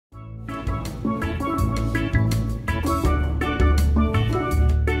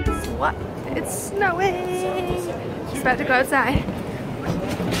what? It's snowing! Just about to go outside.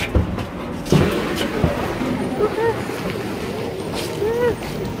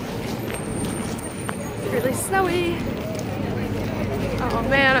 It's really snowy. Oh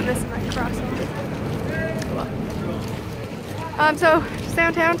man, I'm missing my crosswalk. So just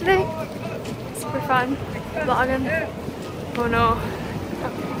downtown today. Super fun. Vlogging. Oh no.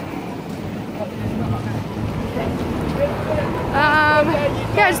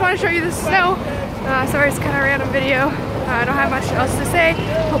 Yeah, I just want to show you the snow. Sorry, it's kind of a random video. I don't have much else to say.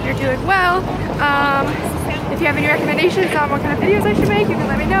 Hope you're doing well. If you have any recommendations on what kind of videos I should make, you can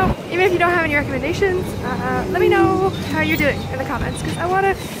let me know. Even if you don't have any recommendations, let me know how you're doing in the comments, because I want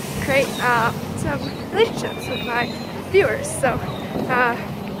to create some relationships with my viewers. So,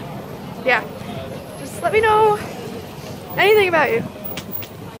 yeah, just let me know anything about you.